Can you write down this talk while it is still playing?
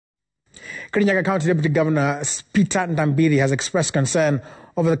Kirinyaga County Deputy Governor Peter Ndambiri has expressed concern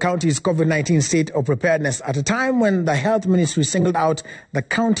over the county's COVID-19 state of preparedness at a time when the health ministry singled out the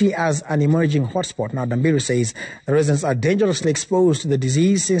county as an emerging hotspot. Now, Ndambiri says the residents are dangerously exposed to the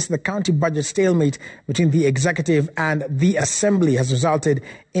disease since the county budget stalemate between the executive and the assembly has resulted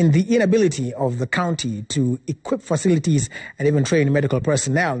in the inability of the county to equip facilities and even train medical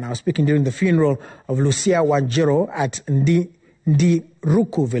personnel. Now, speaking during the funeral of Lucia Wanjiro at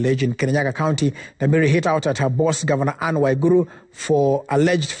Ndiruku village in Kirinyaga County, Ndambiri hit out at her boss, Governor Anne Waiguru, for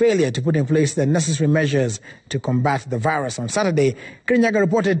alleged failure to put in place the necessary measures to combat the virus. On Saturday, Kirinyaga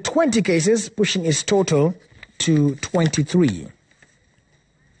reported 20 cases, pushing its total to 23.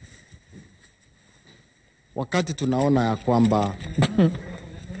 Wakati tunaona ya kwamba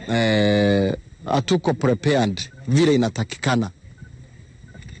hatuko prepared vile inatakikana,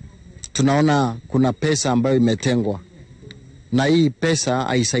 tunaona kuna pesa ambayo imetengwa, na hii pesa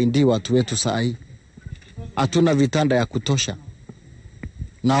haisaidii watu wetu saa hii. Hatuna vitanda ya kutosha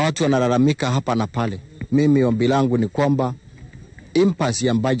na watu wanalalamika hapa na pale. Mimi ombi langu ni kwamba impasse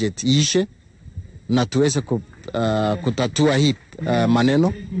ya budget iishe na tuweze kutatua hii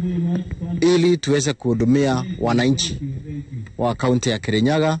maneno ili tuweze kuhudumia wananchi wa kaunti ya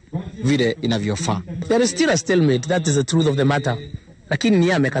Kirinyaga vile inavyofaa. There is still a stalemate, that is the truth of the matter. Lakini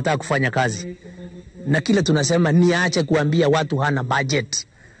ni amekataa kufanya kazi. Na kile tunasema ni aache kuambia watu hana budget.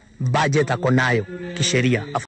 Budget ako nayo kisheria.